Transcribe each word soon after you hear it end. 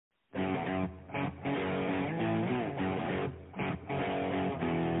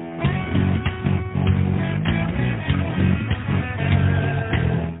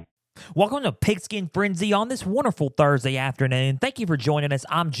Welcome to Pigskin Frenzy on this wonderful Thursday afternoon. Thank you for joining us.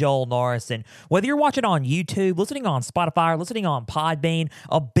 I'm Joel Norris, and whether you're watching on YouTube, listening on Spotify, or listening on Podbean,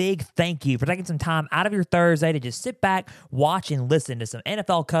 a big thank you for taking some time out of your Thursday to just sit back, watch, and listen to some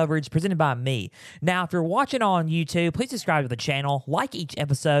NFL coverage presented by me. Now, if you're watching on YouTube, please subscribe to the channel, like each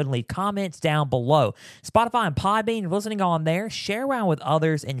episode, and leave comments down below. Spotify and Podbean, if you're listening on there, share around with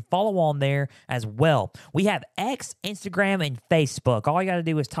others, and follow on there as well. We have X, Instagram, and Facebook. All you got to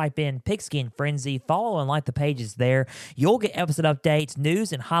do is type in Pigskin Frenzy, follow and like the pages there. You'll get episode updates,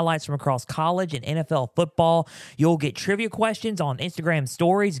 news, and highlights from across college and NFL football. You'll get trivia questions on Instagram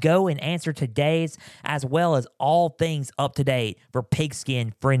stories. Go and answer today's, as well as all things up to date for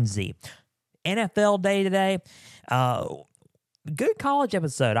Pigskin Frenzy. NFL day today. Good college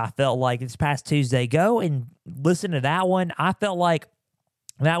episode, I felt like, this past Tuesday. Go and listen to that one. I felt like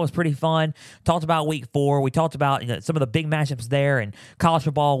that was pretty fun. Talked about week 4. We talked about some of the big matchups there, and college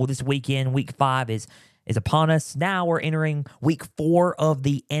football this weekend. Week 5 is upon us. Now we're entering week 4 of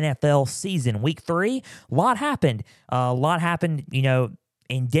the NFL season. Week 3, a lot happened. In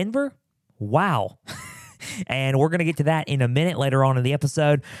Denver. Wow. And we're going to get to that in a minute later on in the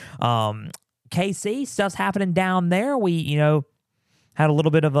episode. KC, stuff's happening down there. We, had a little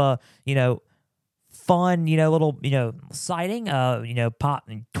bit of a, fun, sighting.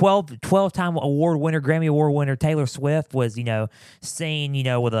 12-time award winner, Grammy Award winner Taylor Swift was,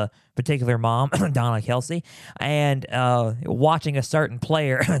 seen, with a particular mom, Donna Kelsey, and watching a certain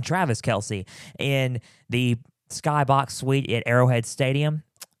player, Travis Kelsey, in the skybox suite at Arrowhead Stadium.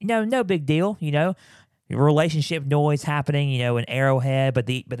 No big deal, relationship noise happening, in Arrowhead, but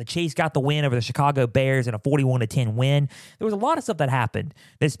the Chiefs got the win over the Chicago Bears in a 41-10 win. There was a lot of stuff that happened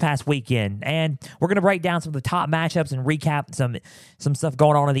this past weekend, and we're going to break down some of the top matchups and recap some stuff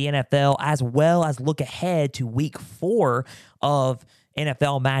going on in the NFL, as well as look ahead to week 4 of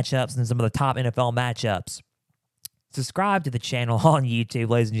NFL matchups and some of the top NFL matchups. Subscribe to the channel on YouTube,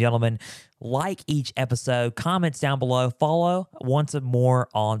 ladies and gentlemen. Like each episode, comments down below, follow once more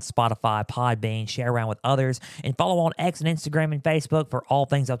on Spotify, Podbean, share around with others, and follow on X and Instagram and Facebook for all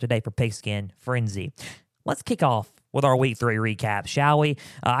things up to date for Pigskin Frenzy. Let's kick off with our Week 3 recap, shall we?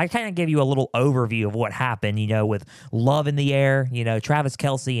 I kind of give you a little overview of what happened, with love in the air, Travis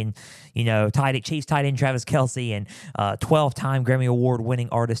Kelsey and, Chiefs tight end Travis Kelsey and 12-time Grammy Award-winning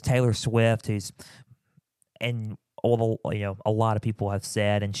artist Taylor Swift, a lot of people have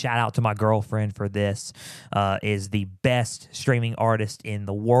said, and shout out to my girlfriend for this, is the best streaming artist in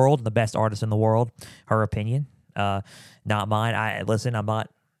the world, the best artist in the world. Her opinion, not mine. I'm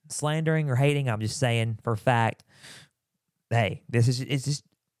not slandering or hating. I'm just saying for a fact. Hey, it's just.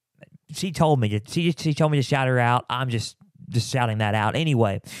 She told me to shout her out. I'm just shouting that out.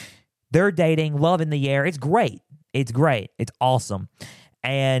 Anyway, they're dating, love in the air. It's great. It's awesome,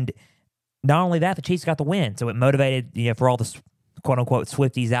 and not only that, the Chiefs got the win, so it motivated, for all the quote-unquote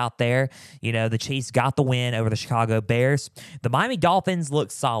Swifties out there, the Chiefs got the win over the Chicago Bears. The Miami Dolphins look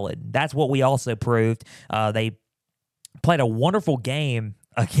solid. That's what we also proved. They played a wonderful game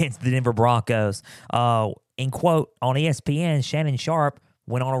against the Denver Broncos. In quote, on ESPN, Shannon Sharp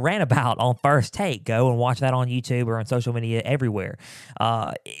went on a rantabout on First Take. Go and watch that on YouTube or on social media everywhere.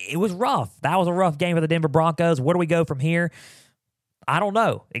 It was rough. That was a rough game for the Denver Broncos. Where do we go from here? I don't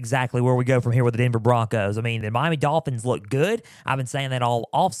know exactly where we go from here with the Denver Broncos. I mean, the Miami Dolphins look good. I've been saying that all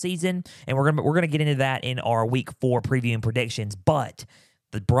offseason, and we're gonna get into that in our Week 4 preview and predictions. But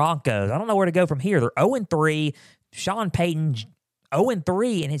the Broncos, I don't know where to go from here. They're 0-3. Sean Payton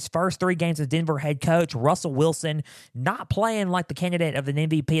 0-3 in his first 3 games as Denver head coach. Russell Wilson not playing like the candidate of the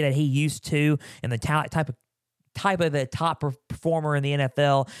MVP that he used to, and the type of the top performer in the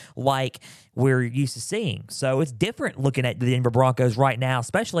NFL like we're used to seeing. So it's different looking at the Denver Broncos right now,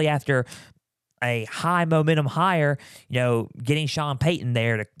 especially after a high momentum hire, getting Sean Payton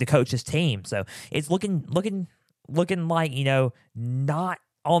there to coach his team. So it's looking like, not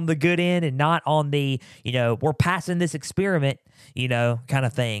on the good end and not on the, we're passing this experiment, kind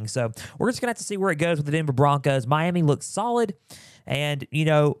of thing. So we're just going to have to see where it goes with the Denver Broncos. Miami looks solid. And,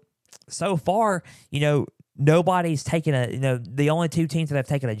 so far, nobody's taken the only 2 teams that have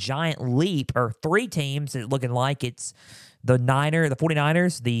taken a giant leap, or 3 teams, it's looking like it's the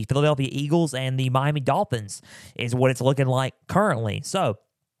 49ers, the Philadelphia Eagles, and the Miami Dolphins is what it's looking like currently. So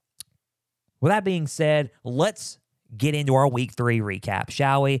with that being said, let's get into our Week 3 recap,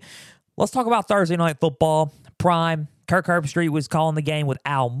 shall we? Let's talk about Thursday Night Football. Prime, Kirk Herbstreit was calling the game with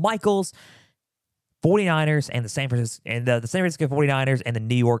Al Michaels. 49ers and the San Francisco 49ers and the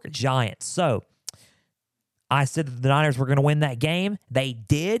New York Giants. So I said that the Niners were going to win that game. They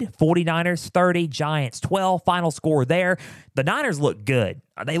did. 49ers 30, Giants 12. Final score there. The Niners look good.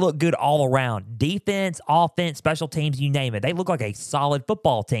 They look good all around. Defense, offense, special teams, you name it. They look like a solid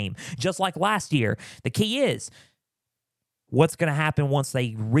football team, just like last year. The key is, what's going to happen once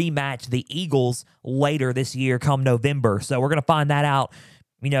they rematch the Eagles later this year come November? So we're going to find that out,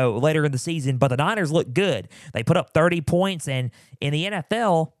 later in the season. But the Niners look good. They put up 30 points, and in the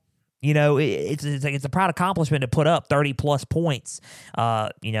NFL, it's a proud accomplishment to put up 30-plus points,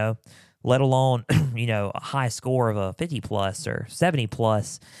 let alone, a high score of a 50-plus or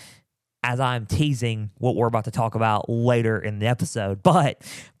 70-plus, as I'm teasing what we're about to talk about later in the episode. But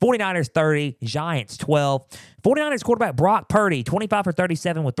 49ers 30, Giants 12. 49ers quarterback Brock Purdy, 25 for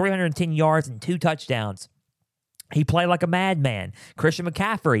 37 with 310 yards and 2 touchdowns. He played like a madman. Christian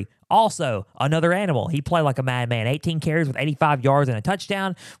McCaffrey, also another animal. He played like a madman. 18 carries with 85 yards and a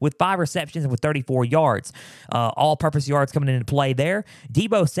touchdown with 5 receptions with 34 yards. All-purpose yards coming into play there.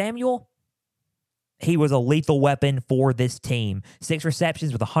 Deebo Samuel, he was a lethal weapon for this team. 6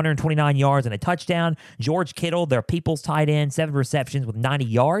 receptions with 129 yards and a touchdown. George Kittle, their people's tight end, 7 receptions with 90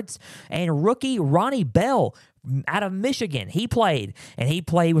 yards. And rookie Ronnie Bell out of Michigan, he played. And he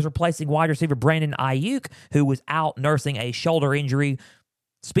was replacing wide receiver Brandon Ayuk, who was out nursing a shoulder injury.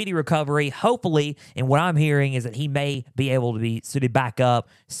 Speedy recovery, hopefully, and what I'm hearing is that he may be able to be suited back up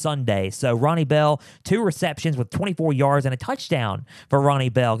Sunday. So Ronnie Bell, 2 receptions with 24 yards and a touchdown for Ronnie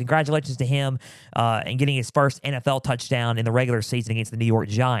Bell. Congratulations to him and getting his first NFL touchdown in the regular season against the New York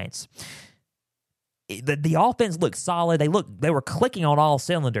Giants. The offense looked solid. They were clicking on all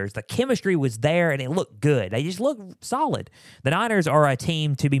cylinders. The chemistry was there, and it looked good. They just looked solid. The Niners are a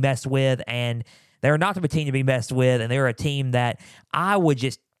team to be messed with, and they're not a team to be messed with, and they're a team that I would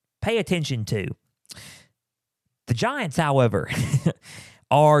just pay attention to. The Giants, however,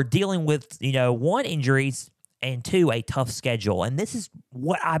 are dealing with, 1, injuries, and 2, a tough schedule. And this is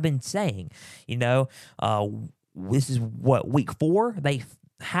what I've been saying. This is week 4? They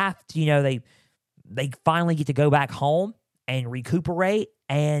have to, they finally get to go back home and recuperate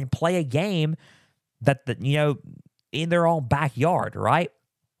and play a game that, in their own backyard, right?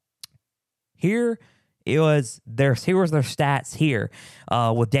 Here was their stats here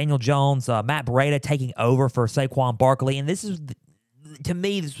with Daniel Jones, Matt Breida taking over for Saquon Barkley. And this is, to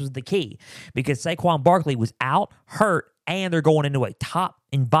me, this was the key because Saquon Barkley was out, hurt, and they're going into a top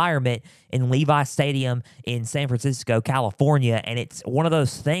environment in Levi Stadium in San Francisco, California. And it's one of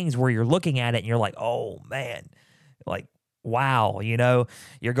those things where you're looking at it and you're like, oh, man, like, wow,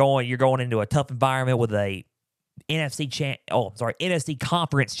 you're going into a tough environment with a NFC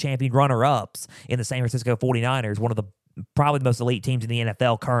Conference champion runner-ups in the San Francisco 49ers, one of the probably the most elite teams in the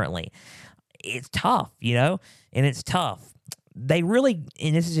NFL currently. It's tough, and it's tough. They really,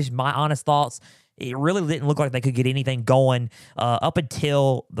 and this is just my honest thoughts, it really didn't look like they could get anything going up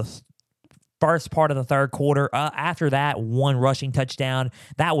until the first part of the third quarter. After that, 1 rushing touchdown.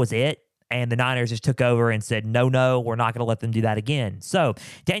 That was it. And the Niners just took over and said, no, we're not going to let them do that again. So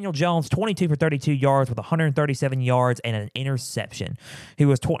Daniel Jones, 22 for 32 yards with 137 yards and an interception. He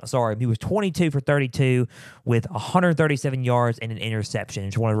was 22 for 32 with 137 yards and an interception.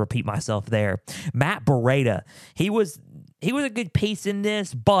 Just want to repeat myself there. Matt Breida, he was a good piece in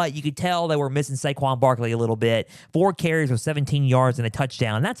this, but you could tell they were missing Saquon Barkley a little bit. 4 carries with 17 yards and a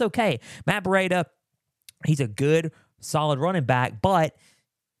touchdown. And that's okay. Matt Breida, he's a good, solid running back, but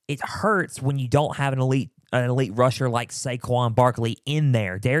it hurts when you don't have an elite rusher like Saquon Barkley in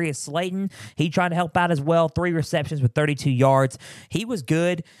there. Darius Slayton, he tried to help out as well. 3 receptions with 32 yards. He was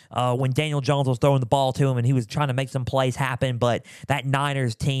good when Daniel Jones was throwing the ball to him, and he was trying to make some plays happen, but that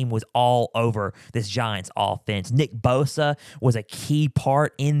Niners team was all over this Giants offense. Nick Bosa was a key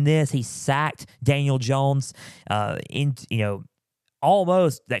part in this. He sacked Daniel Jones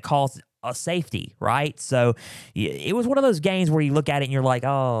almost that caused a safety, right? So it was one of those games where you look at it and you're like,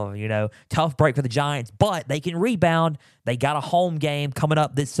 oh, tough break for the Giants, but they can rebound. They got a home game coming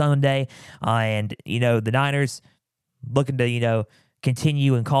up this Sunday, and the Niners looking to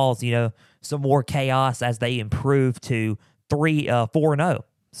continue and cause some more chaos as they improve to 4-0.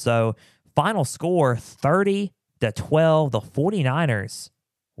 So final score 30-12. The 49ers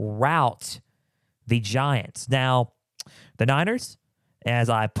rout the Giants. Now the Niners,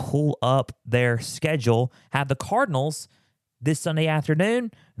 as I pull up their schedule, have the Cardinals this Sunday afternoon.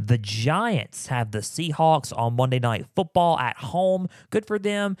 The Giants have the Seahawks on Monday Night Football at home. Good for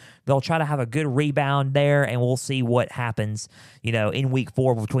them. They'll try to have a good rebound there, and we'll see what happens, in week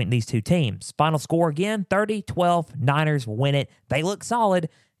 4 between these two teams. Final score again, 30-12. Niners win it. They look solid.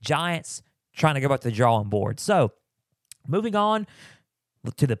 Giants trying to go back to the drawing board. So, moving on,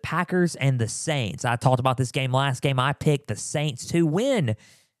 to the Packers and the Saints. I talked about this game last game. I picked the Saints to win.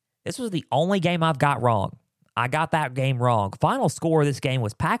 This was the only game I've got wrong. I got that game wrong. Final score of this game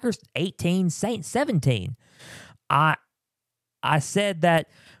was Packers 18, Saints 17. I said that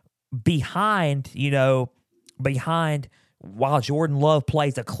behind while Jordan Love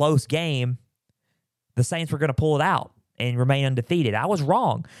plays a close game, the Saints were going to pull it out and remain undefeated. I was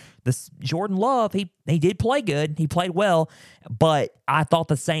wrong. Jordan Love, he did play good. He played well, but I thought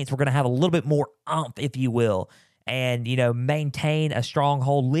the Saints were going to have a little bit more oomph, if you will, and, maintain a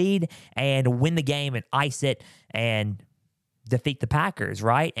stronghold lead and win the game and ice it and defeat the Packers,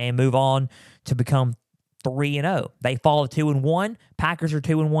 right? And move on to become 3-0. They fall to 2-1. Packers are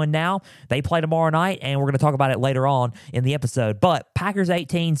 2-1 now. They play tomorrow night, and we're going to talk about it later on in the episode. But Packers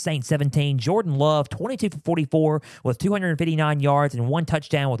 18, Saints 17. Jordan Love 22 for 44 with 259 yards and 1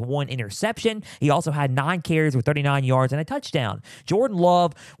 touchdown with 1 interception. He also had 9 carries with 39 yards and a touchdown. Jordan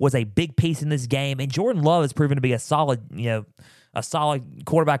Love was a big piece in this game, and Jordan Love has proven to be a solid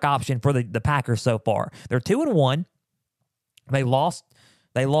quarterback option for the Packers so far. They're 2-1.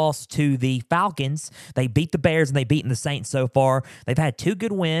 They lost to the Falcons. They beat the Bears, and they've beaten the Saints so far. They've had 2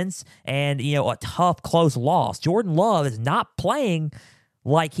 good wins and, a tough, close loss. Jordan Love is not playing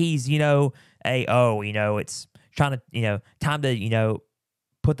like he's, it's trying to, time to,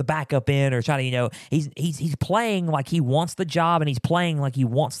 put the backup in or try to, he's playing like he wants the job, and he's playing like he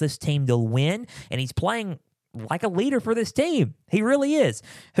wants this team to win, and he's playing like a leader for this team. He really is.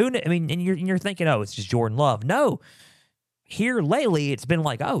 And you're thinking, it's just Jordan Love. No. Here lately, it's been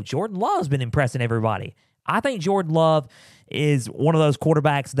like, Jordan Love's been impressing everybody. I think Jordan Love is one of those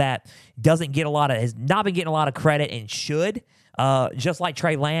quarterbacks that has not been getting a lot of credit and should. Just like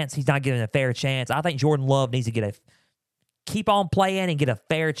Trey Lance, he's not getting a fair chance. I think Jordan Love needs to keep on playing and get a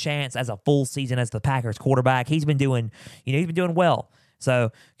fair chance as a full season as the Packers quarterback. He's been doing well.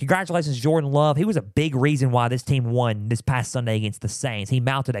 So congratulations, Jordan Love. He was a big reason why this team won this past Sunday against the Saints. He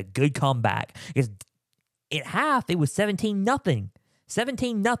mounted a good comeback. At half, it was 17-0.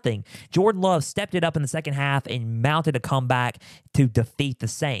 17-0. Jordan Love stepped it up in the second half and mounted a comeback to defeat the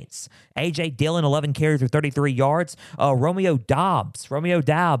Saints. A.J. Dillon, 11 carries with 33 yards. Romeo Doubs,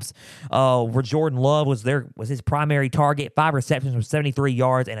 where Jordan Love was his primary target. 5 receptions with 73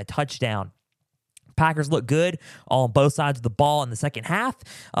 yards and a touchdown. Packers look good on both sides of the ball in the second half.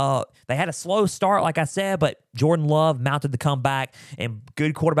 They had a slow start, like I said, but Jordan Love mounted the comeback, and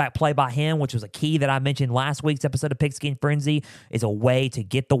good quarterback play by him, which was a key that I mentioned last week's episode of Pigskin Frenzy, is a way to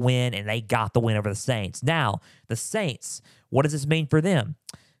get the win, and they got the win over the Saints. Now, the Saints, what does this mean for them?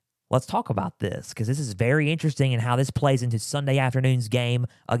 Let's talk about this, because this is very interesting in how this plays into Sunday afternoon's game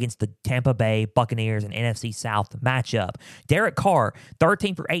against the Tampa Bay Buccaneers and NFC South matchup. Derek Carr,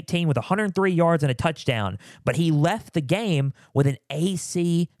 13 for 18 with 103 yards and a touchdown, but he left the game with an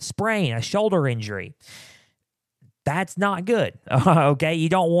AC sprain, a shoulder injury. That's not good, okay? You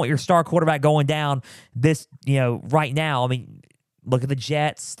don't want your star quarterback going down right now. Look at the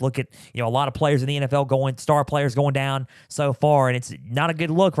Jets. Look at, a lot of players in the NFL star players going down so far, and it's not a good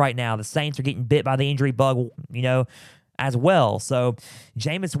look right now. The Saints are getting bit by the injury bug, as well. So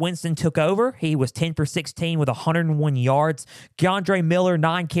Jameis Winston took over. He was 10 for 16 with 101 yards. Keandre Miller,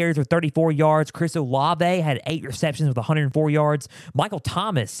 9 carries with 34 yards. Chris Olave had 8 receptions with 104 yards. Michael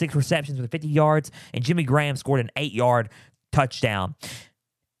Thomas, 6 receptions with 50 yards. And Jimmy Graham scored an 8-yard touchdown.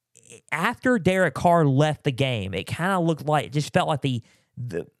 After Derek Carr left the game, it just felt like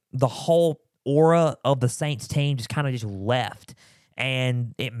the whole aura of the Saints team just left,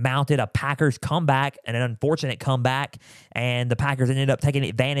 and it mounted a Packers comeback, and an unfortunate comeback, and the Packers ended up taking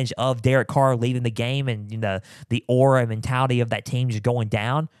advantage of Derek Carr leaving the game and the aura and mentality of that team just going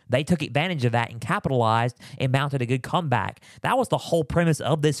down. They took advantage of that and capitalized and mounted a good comeback. That was the whole premise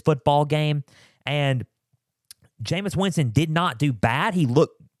of this football game, and Jameis Winston did not do bad. He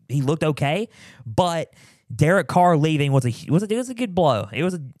looked okay, but Derek Carr leaving was a good blow. It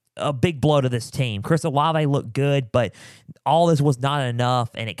was a big blow to this team. Chris Olave looked good, but all this was not enough,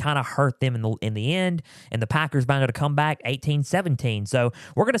 and it kind of hurt them in the end, and the Packers mounted a comeback 18-17. So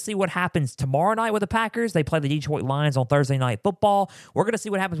we're going to see what happens tomorrow night with the Packers. They play the Detroit Lions on Thursday Night Football. We're going to see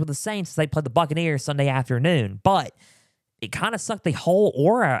what happens with the Saints as they play the Buccaneers Sunday afternoon. But it kind of sucked the whole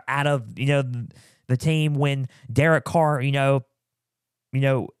aura out of the team when Derek Carr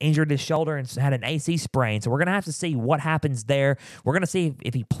injured his shoulder and had an AC sprain. So we're going to have to see what happens there. We're going to see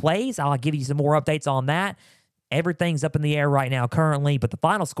if he plays. I'll give you some more updates on that. Everything's up in the air right now currently, but the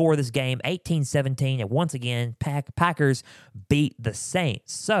final score of this game, 18-17, and once again, Packers beat the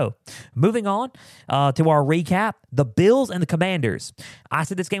Saints. So moving on to our recap, the Bills and the Commanders. I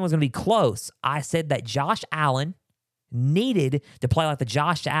said this game was going to be close. I said that Josh Allen needed to play like the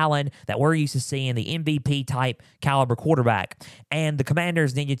Josh Allen that we're used to seeing, the MVP type caliber quarterback. And the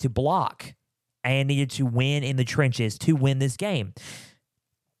Commanders needed to block and needed to win in the trenches to win this game.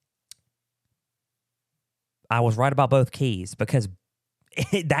 I was right about both keys because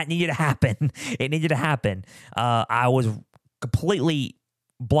that needed to happen. It needed to happen. I was completely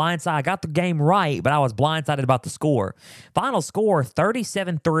blindsided. I got the game right, but I was blindsided about the score. Final score,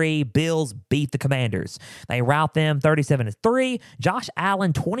 37-3. Bills beat the Commanders. They rout them 37-3. Josh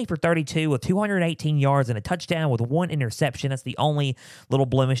Allen, 20 for 32 with 218 yards and a touchdown with 1 interception. That's the only little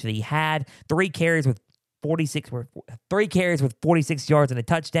blemish that he had. 3 carries with 46 yards and a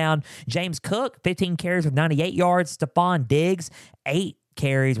touchdown. James Cook, 15 carries with 98 yards. Stephon Diggs, 8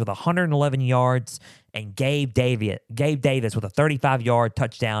 carries with 111 yards. And Gabe Davis with a 35-yard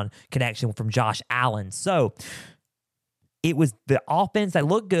touchdown connection from Josh Allen. So it was the offense that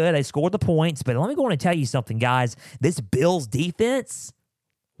looked good. They scored the points. But let me go on and tell you something, guys. This Bills defense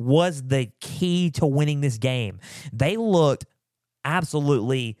was the key to winning this game. They looked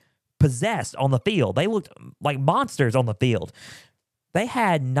absolutely possessed on the field. They looked like monsters on the field. They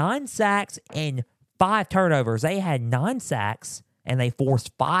had 9 sacks and 5 turnovers. They had 9 sacks and they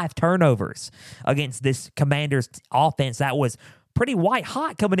forced 5 turnovers against this Commanders offense that was pretty white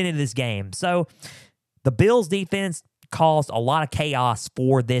hot coming into this game. So the Bills defense caused a lot of chaos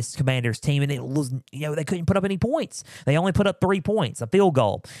for this Commanders team, and it was, they couldn't put up any points. They only put up 3 points, a field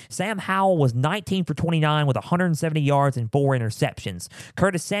goal. Sam Howell was 19 for 29 with 170 yards and 4 interceptions.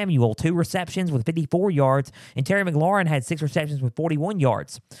 Curtis Samuel, 2 receptions with 54 yards, and Terry McLaurin had 6 receptions with 41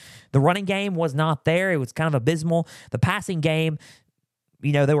 yards. The running game was not there. It was kind of abysmal. The passing game,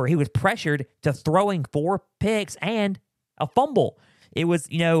 he was pressured to throwing 4 picks and a fumble. It was,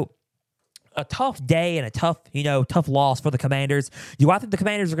 a tough day and a tough loss for the Commanders. Do I think the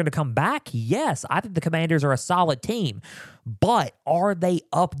Commanders are going to come back? Yes, I think the Commanders are a solid team. But are they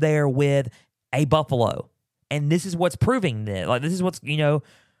up there with a Buffalo? And this is what's proving that. Like, this is what's,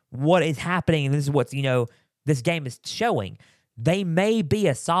 what is happening, and this is what's, this game is showing. They may be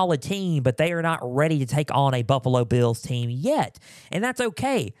a solid team, but they are not ready to take on a Buffalo Bills team yet. And that's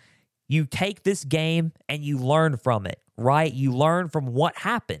okay. You take this game and you learn from it, right? You learn from what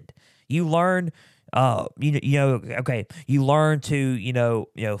happened. You learn, you learn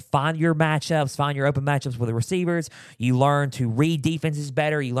to, find your matchups, find your open matchups with the receivers. You learn to read defenses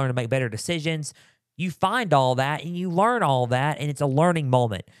better. You learn to make better decisions. You find all that and you learn all that, and it's a learning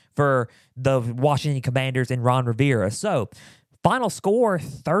moment for the Washington Commanders and Ron Rivera. So, final score,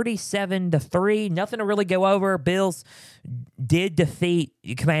 37-3. Nothing to really go over. Bills did defeat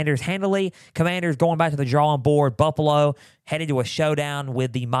Commanders handily. Commanders going back to the drawing board. Buffalo headed to a showdown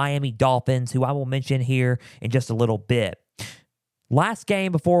with the Miami Dolphins, who I will mention here in just a little bit. Last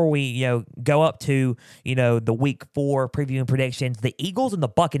game before we go up to the Week 4 preview and predictions, the Eagles and the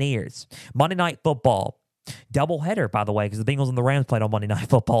Buccaneers. Monday Night Football. Doubleheader, by the way, because the Bengals and the Rams played on Monday Night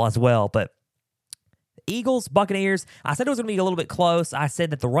Football as well. But Eagles, Buccaneers, I said it was going to be a little bit close. I said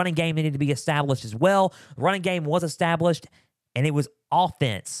that the running game needed to be established as well. The running game was established, and it was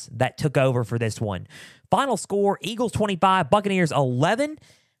offense that took over for this one. Final score, Eagles 25, Buccaneers 11.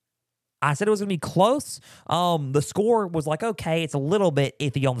 I said it was going to be close. The score was like, okay, it's a little bit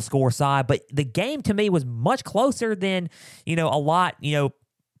iffy on the score side, but the game to me was much closer than, a lot,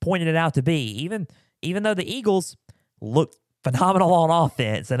 pointed it out to be. Even though the Eagles looked phenomenal on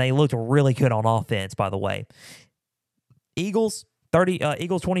offense, and they looked really good on offense, by the way. Eagles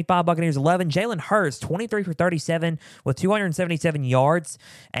 25, Buccaneers 11. Jalen Hurts, 23 for 37 with 277 yards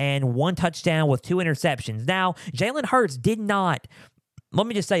and 1 touchdown with 2 interceptions. Now, Jalen Hurts did not, let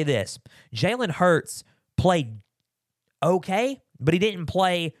me just say this. Jalen Hurts played okay, but he didn't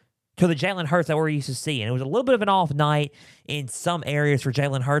play to the Jalen Hurts that we're used to seeing. It was a little bit of an off night in some areas for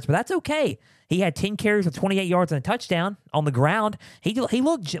Jalen Hurts, but that's okay. He had 10 carries with 28 yards and a touchdown on the ground. He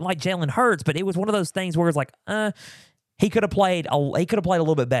looked like Jalen Hurts, but it was one of those things where it's like, he could have played a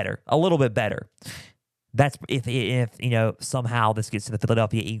little bit better. That's if somehow this gets to the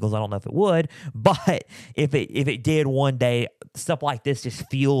Philadelphia Eagles. I don't know if it would, but if it did one day, stuff like this just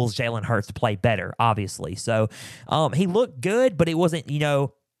fuels Jalen Hurts to play better, obviously. So he looked good, but it wasn't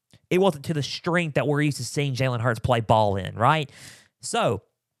it wasn't to the strength that we're used to seeing Jalen Hurts play ball in, right? So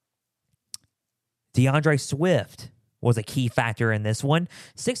DeAndre Swift was a key factor in this one.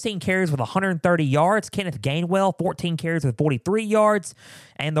 16 carries with 130 yards. Kenneth Gainwell, 14 carries with 43 yards.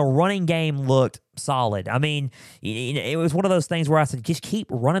 And the running game looked solid. I mean, it was one of those things where I said, just keep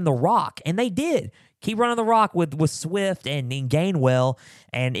running the rock. And they did. Keep running the rock with Swift and Gainwell.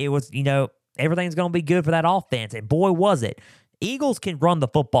 And it was, everything's going to be good for that offense. And boy, was it. Eagles can run the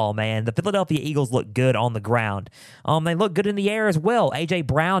football, man. The Philadelphia Eagles look good on the ground. They look good in the air as well. A.J.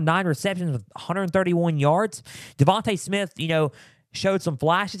 Brown, 9 receptions with 131 yards. Devontae Smith, showed some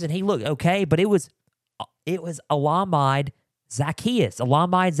flashes, and he looked okay, but it was Alumni Zacchaeus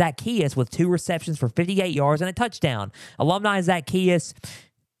with 2 receptions for 58 yards and a touchdown. Alumni Zacchaeus,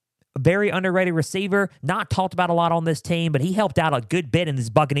 very underrated receiver, not talked about a lot on this team, but he helped out a good bit in this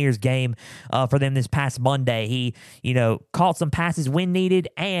Buccaneers game for them this past Monday. He, caught some passes when needed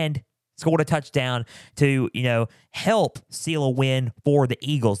and scored a touchdown to, help seal a win for the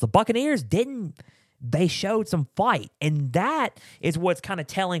Eagles. The Buccaneers they showed some fight, and that is what's kind of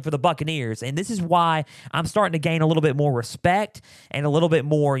telling for the Buccaneers. And this is why I'm starting to gain a little bit more respect and a little bit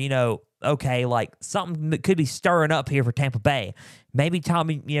more, okay, like something that could be stirring up here for Tampa Bay. Maybe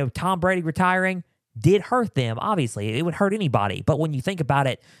Tom Brady retiring did hurt them. Obviously, it would hurt anybody. But when you think about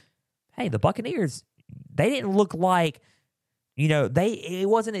it, hey, the Buccaneers, they didn't look like,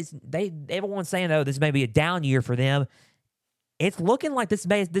 everyone's saying, oh, this may be a down year for them. It's looking like this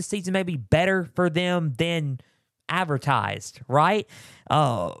season may be better for them than advertised, right?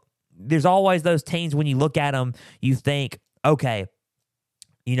 There's always those teams when you look at them, you think, okay,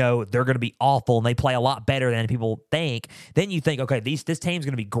 they're going to be awful and they play a lot better than people think. Then you think, okay, this team's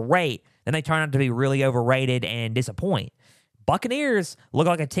going to be great. Then they turn out to be really overrated and disappoint. Buccaneers look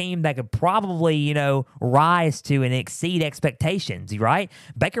like a team that could probably, rise to and exceed expectations, right?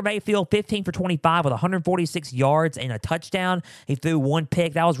 Baker Mayfield, 15 for 25 with 146 yards and a touchdown. He threw 1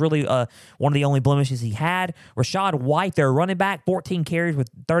 pick. That was really one of the only blemishes he had. Rachaad White, their running back, 14 carries with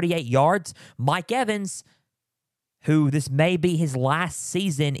 38 yards. Mike Evans, who this may be his last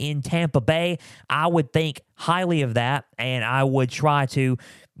season in Tampa Bay, I would think highly of that, and I would try to,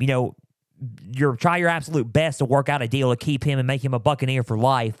 try your absolute best to work out a deal to keep him and make him a Buccaneer for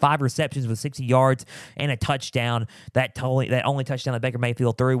life. 5 receptions with 60 yards and a touchdown. That only touchdown that Baker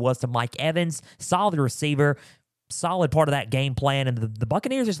Mayfield threw was to Mike Evans. Solid receiver, solid part of that game plan, and the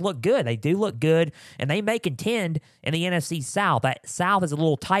Buccaneers just look good. They do look good, and they may contend in the NFC South. That South is a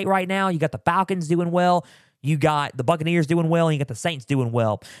little tight right now. You got the Falcons doing well. You got the Buccaneers doing well, and you got the Saints doing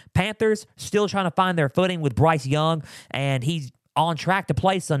well. Panthers still trying to find their footing with Bryce Young, and he's on track to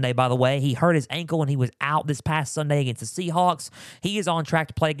play Sunday, by the way. He hurt his ankle when he was out this past Sunday against the Seahawks. He is on track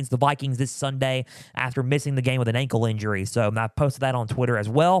to play against the Vikings this Sunday after missing the game with an ankle injury. So I posted that on Twitter as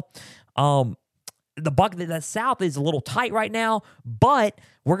well. The South is a little tight right now, but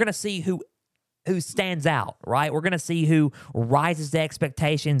we're going to see who stands out, right? We're going to see who rises to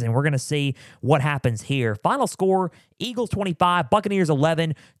expectations, and we're going to see what happens here. Final score, Eagles 25, Buccaneers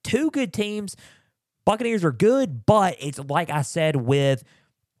 11. 2 good teams. Buccaneers are good, but it's like I said with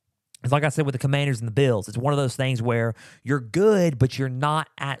the Commanders and the Bills. It's one of those things where you're good, but you're not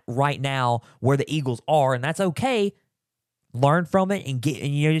at right now where the Eagles are, and that's okay. Learn from it and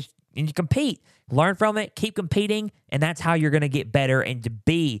you compete. Learn from it, keep competing, and that's how you're going to get better and to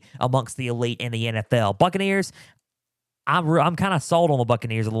be amongst the elite in the NFL. Buccaneers, I'm kind of sold on the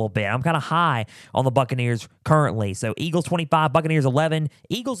Buccaneers a little bit. I'm kind of high on the Buccaneers currently. So Eagles 25, Buccaneers 11.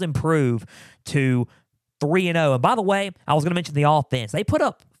 Eagles improve to 3-0. And by the way, I was going to mention the offense. They put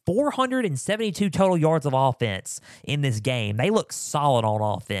up 472 total yards of offense in this game. They look solid on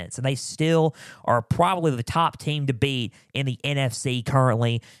offense, and they still are probably the top team to beat in the NFC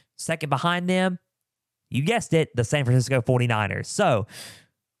currently. Second behind them, you guessed it, the San Francisco 49ers. So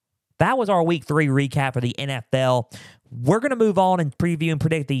that was our Week 3 recap for the NFL. We're going to move on and preview and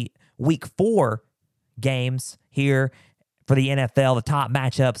predict the Week 4 games here for the NFL, the top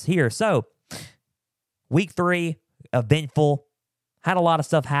matchups here. So Week 3, eventful. Had a lot of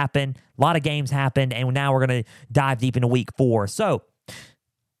stuff happen. A lot of games happened, and now we're going to dive deep into Week 4. So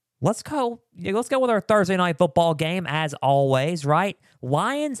let's go with our Thursday night football game, as always, right?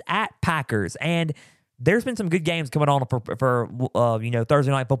 Lions at Packers. And there's been some good games coming on for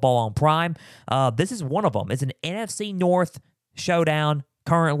Thursday night football on Prime. This is one of them. It's an NFC North showdown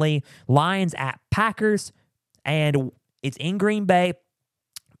currently. Lions at Packers, and it's in Green Bay.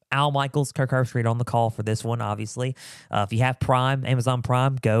 Al Michaels, Kirk Herbstreit on the call for this one, obviously. If you have Prime, Amazon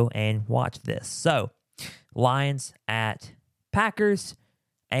Prime, go and watch this. So, Lions at Packers,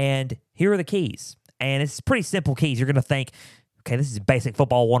 and here are the keys. And it's pretty simple keys. You're going to think, okay, this is basic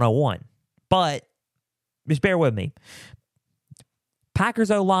football 101. But just bear with me.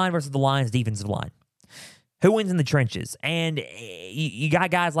 Packers O-line versus the Lions defensive line. Who wins in the trenches? And you got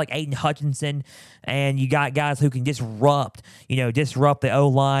guys like Aiden Hutchinson, and you got guys who can disrupt the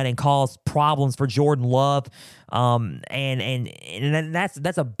O-line and cause problems for Jordan Love. And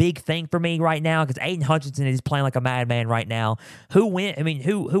that's a big thing for me right now because Aiden Hutchinson is playing like a madman right now. Who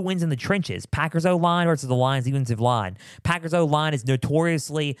wins in the trenches? Packers O-line versus the Lions defensive line. Packers O-line is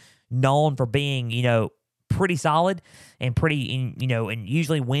notoriously known for being, pretty solid and and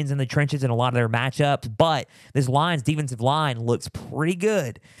usually wins in the trenches in a lot of their matchups. But this Lions defensive line looks pretty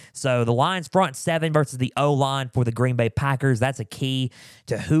good. So the Lions front seven versus the O-line for the Green Bay Packers, that's a key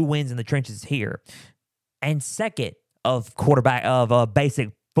to who wins in the trenches here. And second of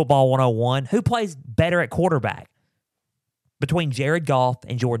basic football 101, who plays better at quarterback between Jared Goff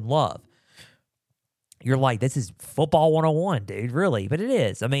and Jordan Love? You're like, this is football 101, dude, really? But it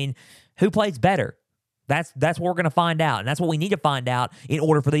is. I mean, who plays better? That's what we're going to find out, and that's what we need to find out in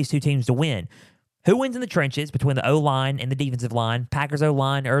order for these two teams to win. Who wins in the trenches between the O-line and the defensive line, Packers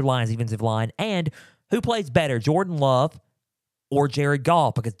O-line or Lions defensive line, and who plays better, Jordan Love or Jared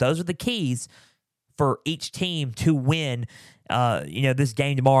Goff? Because those are the keys for each team to win, this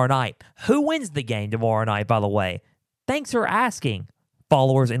game tomorrow night. Who wins the game tomorrow night, by the way? Thanks for asking,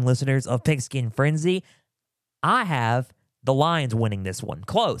 followers and listeners of Pigskin Frenzy. I have the Lions winning this one.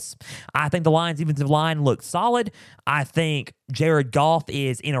 Close. I think the Lions defensive line looks solid. I think Jared Goff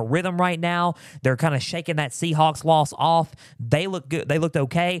is in a rhythm right now. They're kind of shaking that Seahawks loss off. They look good. They looked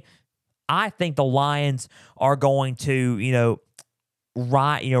okay. I think the Lions are going to,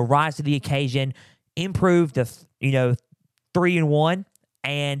 rise to the occasion, improve to, 3-1,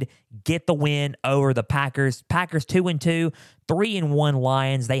 and get the win over the Packers. Packers 2-2, 3-1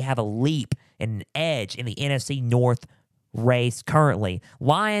 Lions. They have a leap and an edge in the NFC North race currently.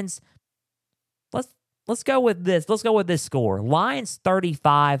 Lions, let's go with this. Let's go with this score. Lions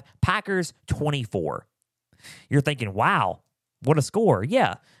 35, Packers 24. You're thinking, wow, what a score.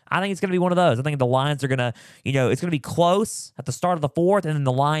 Yeah, I think it's going to be one of those. I think the Lions are going to, it's going to be close at the start of the fourth, and then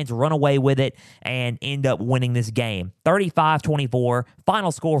the Lions run away with it and end up winning this game. 35-24,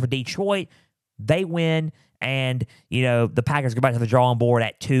 final score for Detroit. They win, and, the Packers go back to the drawing board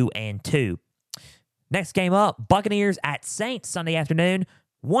at 2-2. Next game up, Buccaneers at Saints Sunday afternoon,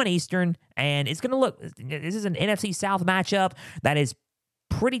 1 Eastern, and it's going to look, this is an NFC South matchup that is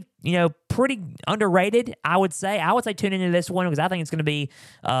pretty underrated, I would say. I would say tune into this one because I think it's going to be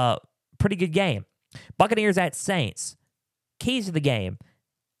a pretty good game. Buccaneers at Saints. Keys to the game.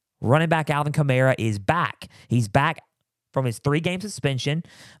 Running back Alvin Kamara is back. He's back from his 3-game suspension,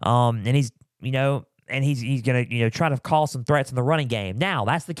 and he's going to try to cause some threats in the running game. Now,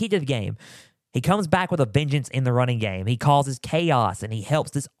 that's the key to the game. He comes back with a vengeance in the running game. He causes chaos, and he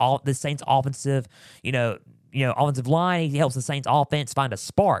helps this Saints offensive, offensive line. He helps the Saints offense find a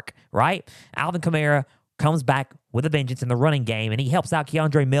spark, right? Alvin Kamara comes back with a vengeance in the running game, and he helps out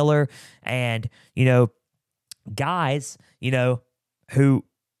Keandre Miller and, guys, who,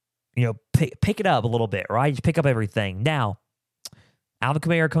 pick it up a little bit, right? Just pick up everything. Now, Alvin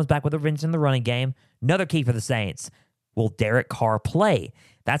Kamara comes back with a vengeance in the running game. Another key for the Saints. Will Derek Carr play?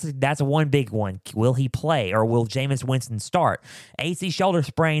 That's a one big one. Will he play, or will Jameis Winston start? AC shoulder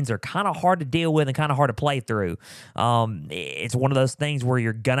sprains are kind of hard to deal with and kind of hard to play through. It's one of those things where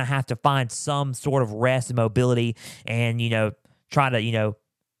you're going to have to find some sort of rest and mobility and, try to,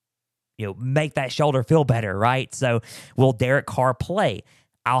 make that shoulder feel better, right? So will Derek Carr play?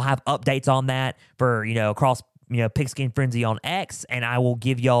 I'll have updates on that for, across Pigskin Frenzy on X, and I will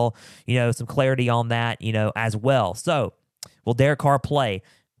give y'all, some clarity on that, as well. So, will Derek Carr play?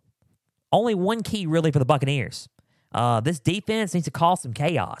 Only one key, really, for the Buccaneers. This defense needs to cause some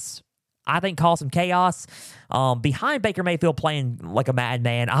chaos. I think cause some chaos behind Baker Mayfield playing like a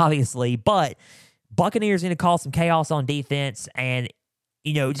madman, obviously, but Buccaneers need to cause some chaos on defense and,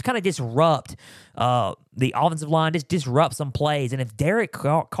 just kind of disrupt the offensive line, just disrupt some plays. And if Derek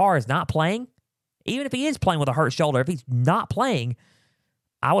Carr is not playing, even if he is playing with a hurt shoulder, if he's not playing,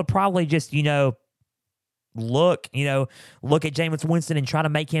 I would probably just, look at Jameis Winston and try to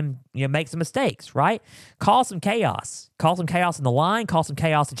make him, make some mistakes, right? Cause some chaos. Cause some chaos in the line. Cause some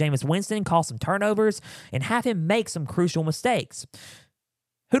chaos to Jameis Winston. Cause some turnovers and have him make some crucial mistakes.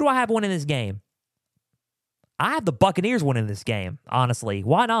 Who do I have winning this game? I have the Buccaneers winning this game, honestly.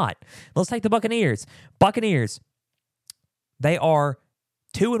 Why not? Let's take the Buccaneers. Buccaneers, they are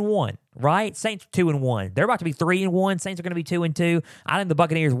 2-1, right? Saints 2-1. They're about to be 3-1. Saints are going to be 2-2. I think the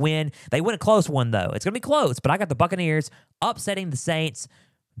Buccaneers win. They win a close one, though. It's going to be close, but I got the Buccaneers upsetting the Saints.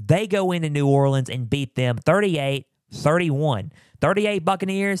 They go into New Orleans and beat them 38-31. 38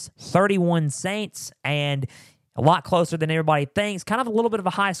 Buccaneers, 31 Saints, and a lot closer than everybody thinks. Kind of a little bit of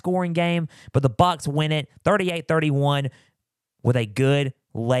a high-scoring game, but the Bucs win it 38-31 with a good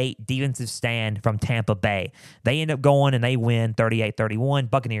late defensive stand from Tampa Bay. They end up going and they win 38-31.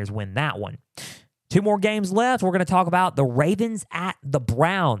 Buccaneers win that one. 2 more games left. We're going to talk about the Ravens at the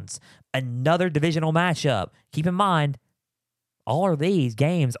Browns, another divisional matchup. Keep in mind, all of these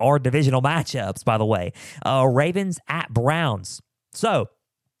games are divisional matchups, by the way. Ravens at Browns. So,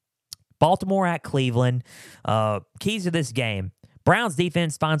 Baltimore at Cleveland. Keys to this game. Browns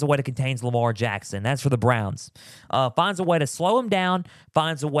defense finds a way to contain Lamar Jackson. That's for the Browns. Finds a way to slow him down.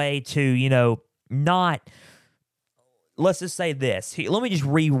 Finds a way to, not... Let's just say this. Let me just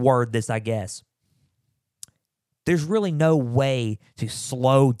reword this, I guess. There's really no way to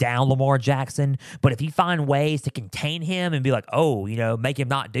slow down Lamar Jackson, but if you find ways to contain him and be like, make him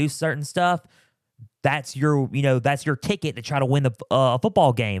not do certain stuff, that's your ticket to try to win the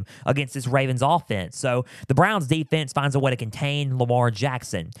football game against this Ravens offense. So the Browns defense finds a way to contain Lamar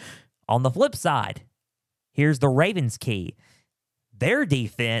Jackson. On the flip side, here's the Ravens key. Their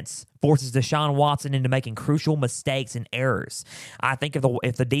defense forces Deshaun Watson into making crucial mistakes and errors. I think if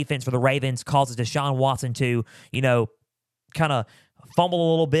the defense for the Ravens causes Deshaun Watson to, kind of fumble a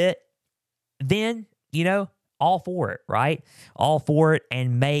little bit, then, all for it, right? All for it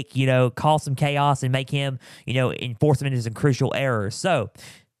and cause some chaos and make him, enforce him into some crucial errors. So,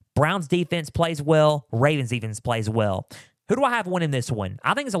 Browns defense plays well. Ravens defense plays well. Who do I have winning this one?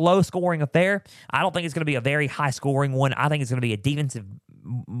 I think it's a low-scoring affair. I don't think it's going to be a very high-scoring one. I think it's going to be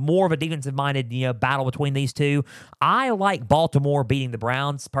more of a defensive-minded, battle between these two. I like Baltimore beating the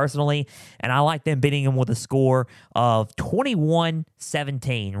Browns personally, and I like them beating them with a score of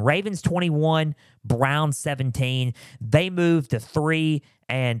 21-17. Ravens 21, Browns 17. They move to 3-0.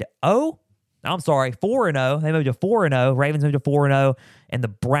 I'm sorry, 4-0. They moved to 4-0. Ravens moved to 4-0, and the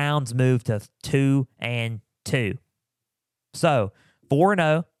Browns moved to 2-2. So,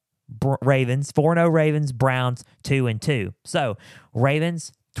 4-0 Ravens, 4-0 Ravens, Browns 2-2. So,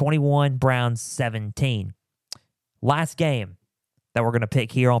 Ravens 21, Browns 17. Last game that we're going to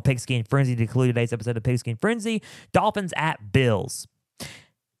pick here on Pigskin Frenzy to conclude today's episode of Pigskin Frenzy, Dolphins at Bills.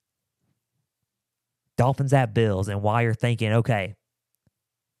 Dolphins at Bills, and while you're thinking, okay,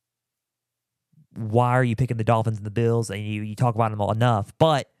 why are you picking the Dolphins and the Bills? And you talk about them enough,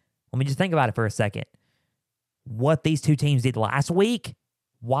 but let me just think about it for a second. What these two teams did last week,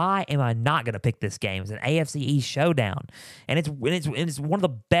 why am I not going to pick this game? It's an AFC East showdown, and it's one of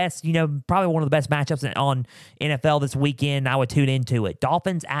the best, probably one of the best matchups on NFL this weekend. I would tune into it.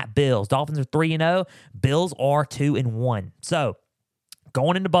 Dolphins at Bills. Dolphins are 3-0. Bills are 2-1. So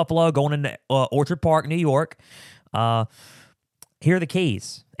going into Buffalo, going into Orchard Park, New York. Here are the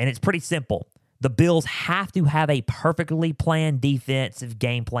keys, and it's pretty simple. The Bills have to have a perfectly planned defensive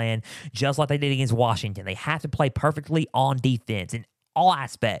game plan, just like they did against Washington. They have to play perfectly on defense in all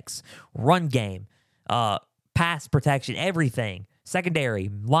aspects. Run game, pass protection, everything. Secondary,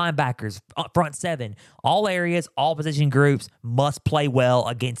 linebackers, front seven, all areas, all position groups must play well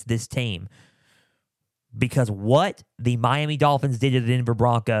against this team. Because what the Miami Dolphins did to the Denver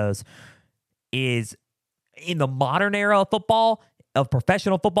Broncos is, in the modern era of football, of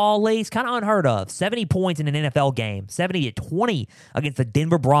professional football leagues, kind of unheard of. 70 points in an NFL game, 70-20 against the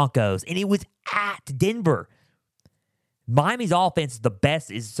Denver Broncos, and it was at Denver. Miami's offense is the best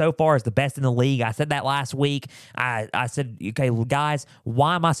in the league. I said that last week. I said, okay, guys,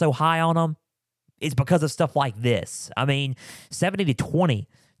 why am I so high on them? It's because of stuff like this. 70-20.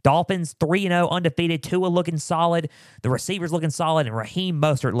 Dolphins 3-0, undefeated. Tua looking solid. The receivers looking solid, and Raheem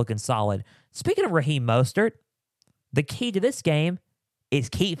Mostert looking solid. Speaking of Raheem Mostert, the key to this game is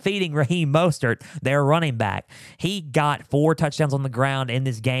keep feeding Raheem Mostert, their running back. He got 4 touchdowns on the ground in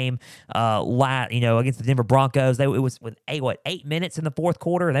this game against the Denver Broncos. It was with 8 minutes in the fourth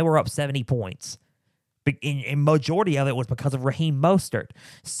quarter, and they were up 70 points. In majority of it was because of Raheem Mostert.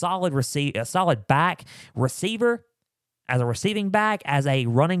 Solid back, receiver, as a receiving back, as a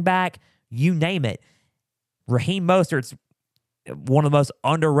running back, you name it. Raheem Mostert's one of the most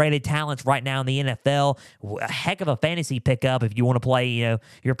underrated talents right now in the NFL. A heck of a fantasy pickup if you want to play,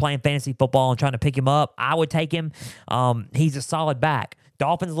 you're playing fantasy football and trying to pick him up. I would take him. He's a solid back.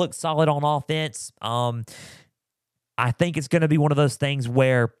 Dolphins look solid on offense. I think it's going to be one of those things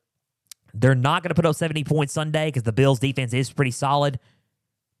where they're not going to put up 70 points Sunday because the Bills' defense is pretty solid.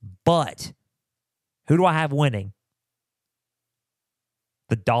 But who do I have winning?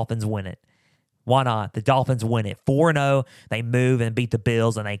 The Dolphins win it. Why not? The Dolphins win it. 4-0. They move and beat the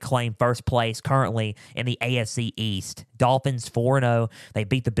Bills, and they claim first place currently in the AFC East. Dolphins 4-0. They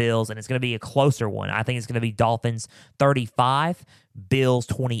beat the Bills, and it's going to be a closer one. I think it's going to be Dolphins 35, Bills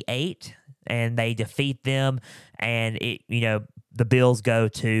 28. and they defeat them, and the Bills go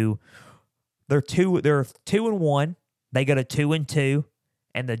to they're 2-1. They go to 2-2,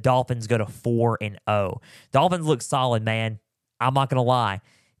 and the Dolphins go to 4-0. Dolphins look solid, man. I'm not gonna lie.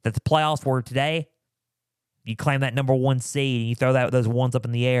 That the playoffs were today, you claim that number 1 seed and you throw those ones up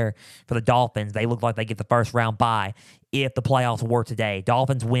in the air for the Dolphins. They look like they get the first round bye if the playoffs were today.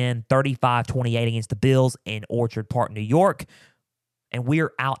 Dolphins win 35-28 against the Bills in Orchard Park, New York. And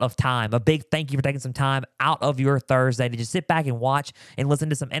we're out of time. A big thank you for taking some time out of your Thursday to just sit back and watch and listen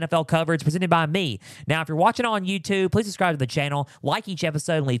to some NFL coverage presented by me. Now, if you're watching on YouTube, please subscribe to the channel, like each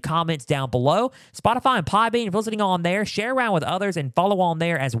episode, and leave comments down below. Spotify and Podbean, if you're listening on there, share around with others and follow on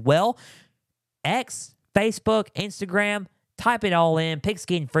there as well. X, Facebook, Instagram, type it all in,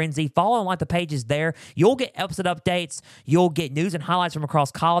 Pigskin Frenzy. Follow and like the pages there. You'll get episode updates. You'll get news and highlights from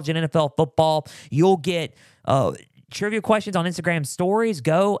across college and NFL football. You'll get trivia questions on Instagram stories.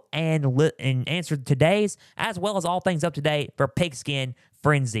 Go and answer today's, as well as all things up to date for Pigskin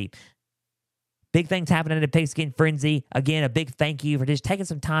Frenzy. Big things happening at Pigskin Frenzy. Again, a big thank you for just taking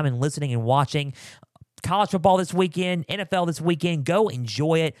some time and listening and watching. College football this weekend, NFL this weekend. Go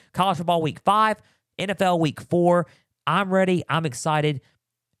enjoy it. College football week 5, NFL week 4. I'm ready. I'm excited.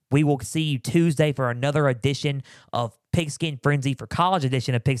 We will see you Tuesday for another edition of Pigskin Frenzy, for college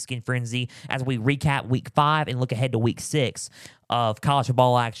edition of Pigskin Frenzy, as we recap week 5 and look ahead to week 6 of college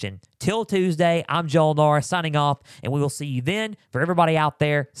football action. Till Tuesday, I'm Joel Norris signing off, and we will see you then. For everybody out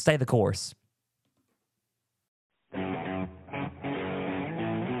there, stay the course.